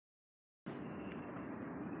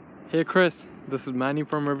Hey Chris, this is Manny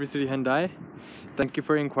from City Hyundai. Thank you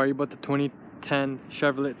for your inquiry about the 2010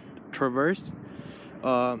 Chevrolet Traverse.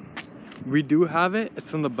 We do have it.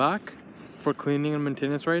 It's in the back for cleaning and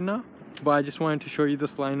maintenance right now. But I just wanted to show you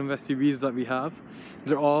this line of SUVs that we have.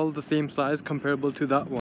 They're all the same size, comparable to that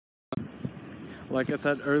one. Like I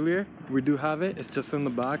said earlier, we do have it. It's just in the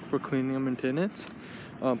back for cleaning and maintenance.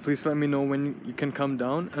 Please let me know when you can come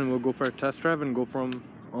down and we'll go for a test drive and go from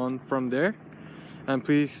there. And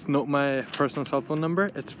please note my personal cell phone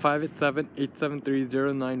number. It's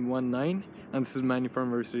 587-873-0919, and this is Manny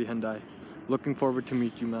from City Hyundai. Looking forward to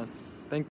meet you, man.